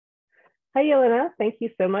Hi, Jelena. Thank you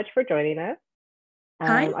so much for joining us.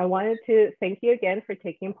 Hi. I wanted to thank you again for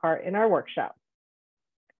taking part in our workshop.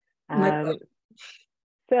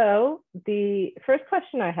 So the first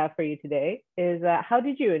question I have for you today is how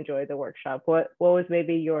did you enjoy the workshop? What was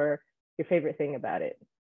maybe your favorite thing about it?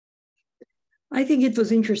 I think it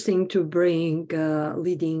was interesting to bring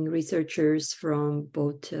leading researchers from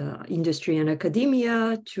both industry and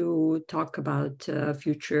academia to talk about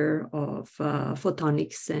future of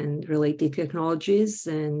photonics and related technologies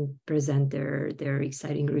and present their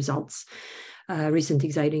exciting results, recent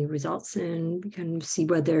exciting results, and we can see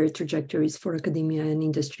whether trajectories for academia and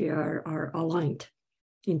industry are aligned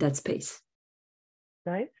in that space.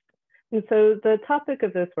 Nice. And so the topic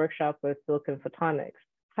of this workshop was silicon photonics.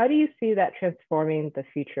 How do you see that transforming the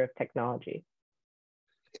future of technology?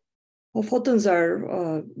 Well, photons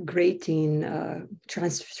are great in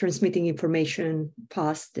transmitting information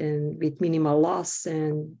fast and with minimal loss.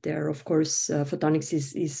 And there, of course, photonics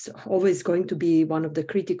is always going to be one of the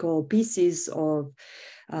critical pieces of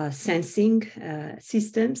sensing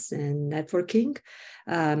systems and networking.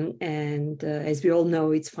 As we all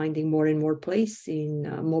know, it's finding more and more place in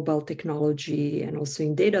mobile technology and also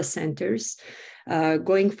in data centers.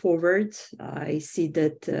 Going forward, I see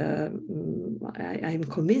that I'm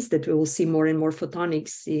convinced that we will see more and more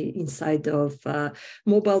photonics inside of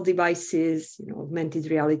mobile devices, augmented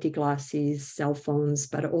reality glasses, cell phones,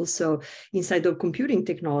 but also inside of computing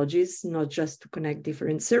technologies, not just to connect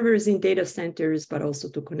different servers in data centers, but also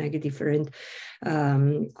to connect different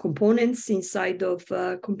components inside of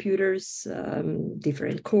computers,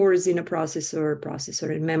 different cores in a processor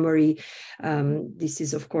and memory. This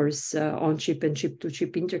is, of course, on-chip and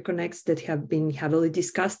chip-to-chip interconnects that have been heavily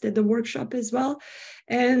discussed at the workshop as well.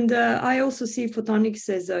 And I also see photonics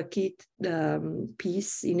as a key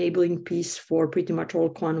enabling piece for pretty much all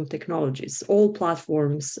quantum technologies. All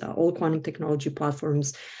platforms, all quantum technology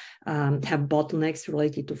platforms have bottlenecks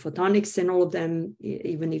related to photonics, and all of them,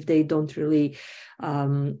 even if they don't really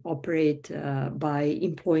operate by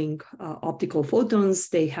employing optical photons,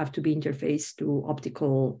 they have to be interfaced to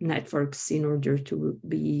optical networks in order to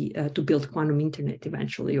build quantum internet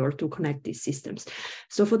eventually, or to connect these systems.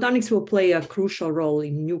 So photonics will play a crucial role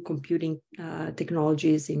in new computing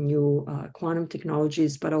technologies, in new quantum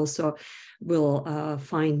technologies, but also will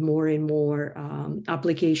find more and more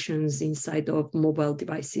applications inside of mobile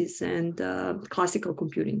devices and classical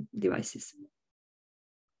computing devices.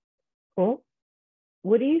 Cool.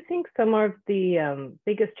 What do you think some of the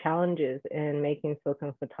biggest challenges in making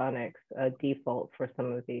silicon photonics a default for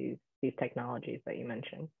some of these technologies that you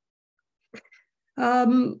mentioned?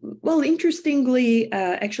 Well, interestingly,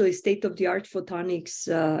 actually, state-of-the-art photonics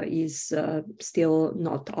is still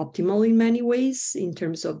not optimal in many ways in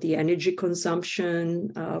terms of the energy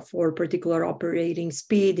consumption for particular operating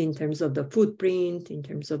speed, in terms of the footprint, in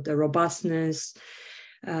terms of the robustness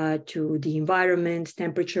to the environment,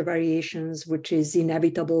 temperature variations, which is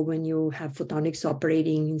inevitable when you have photonics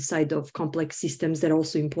operating inside of complex systems that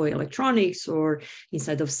also employ electronics, or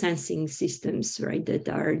inside of sensing systems, right, that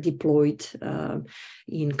are deployed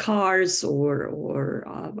in cars or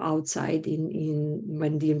outside in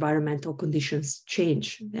when the environmental conditions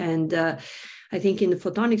change. And I think in the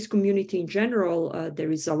photonics community in general, there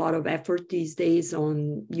is a lot of effort these days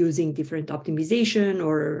on using different optimization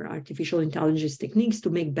or artificial intelligence techniques to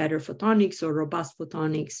make better photonics or robust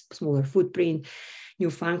photonics, smaller footprint, new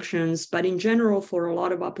functions. But in general, for a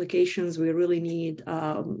lot of applications, we really need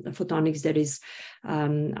photonics that is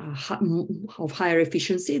of higher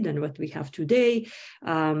efficiency than what we have today,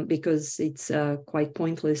 because it's quite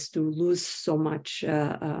pointless to lose so much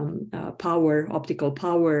power, optical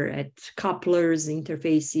power at couplers,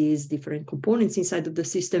 interfaces, different components inside of the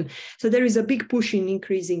system. So there is a big push in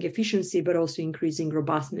increasing efficiency, but also increasing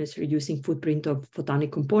robustness, reducing footprint of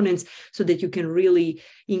photonic components, so that you can really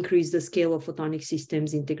increase the scale of photonic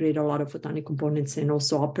systems, integrate a lot of photonic components, and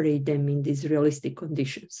also operate them in these realistic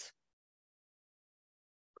conditions.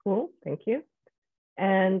 Cool, thank you.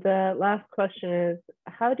 And the last question is,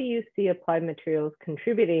 how do you see applied materials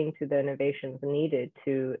contributing to the innovations needed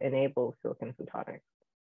to enable silicon photonics?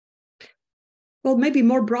 Well, maybe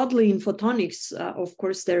more broadly in photonics, of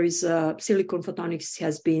course, there is silicon photonics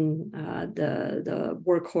has been the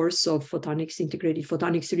workhorse of photonics, integrated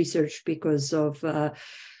photonics research, because of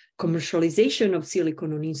commercialization of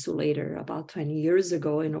silicon on insulator about 20 years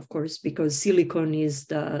ago. And of course, because silicon is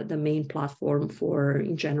the main platform for,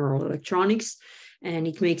 in general, electronics. And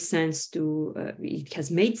it makes sense it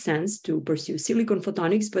has made sense to pursue silicon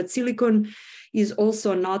photonics, but silicon is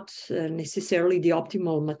also not necessarily the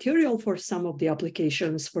optimal material for some of the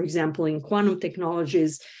applications. For example, in quantum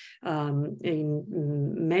technologies, In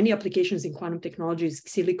many applications in quantum technologies,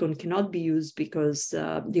 silicon cannot be used because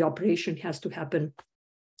the operation has to happen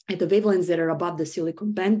at the wavelengths that are above the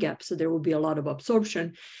silicon band gap. So there will be a lot of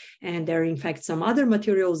absorption. And there are, in fact, some other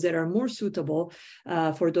materials that are more suitable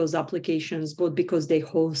for those applications, both because they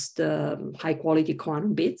host high quality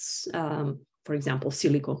quantum bits, for example,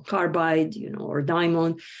 silicon carbide, or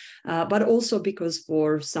diamond, but also because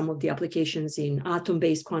for some of the applications in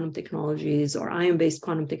atom-based quantum technologies or ion-based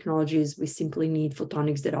quantum technologies, we simply need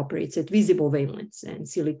photonics that operates at visible wavelengths, and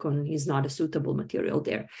silicon is not a suitable material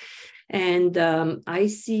there. And I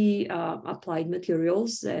see Applied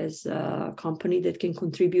Materials as a company that can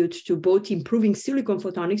contribute to both improving silicon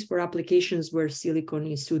photonics for applications where silicon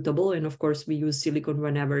is suitable. And of course, we use silicon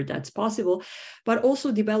whenever that's possible, but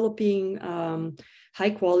also developing high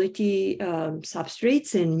quality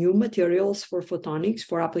substrates and new materials for photonics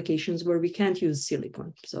for applications where we can't use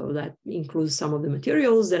silicon. So that includes some of the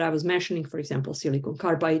materials that I was mentioning, for example, silicon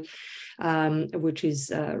carbide, which is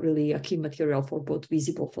really a key material for both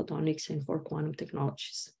visible photonics and for quantum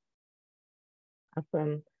technologies.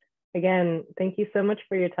 Awesome. Again, thank you so much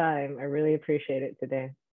for your time. I really appreciate it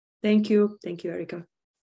today. Thank you. Thank you, Erica.